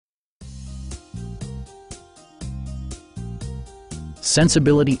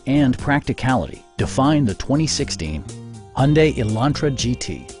Sensibility and practicality define the 2016 Hyundai Elantra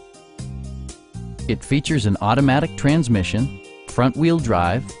GT. It features an automatic transmission, front-wheel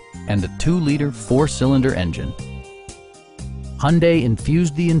drive, and a 2-liter 4-cylinder engine. Hyundai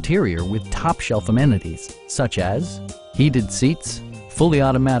infused the interior with top-shelf amenities such as heated seats, fully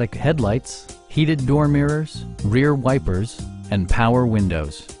automatic headlights, heated door mirrors, rear wipers, and power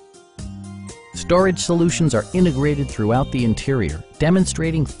windows. Storage solutions are integrated throughout the interior,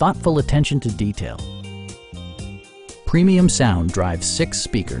 demonstrating thoughtful attention to detail. Premium sound drives 6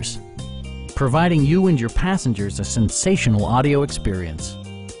 speakers, providing you and your passengers a sensational audio experience.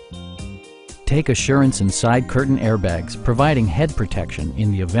 Take assurance in side curtain airbags, providing head protection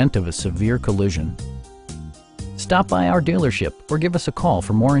in the event of a severe collision. Stop by our dealership or give us a call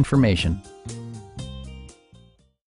for more information.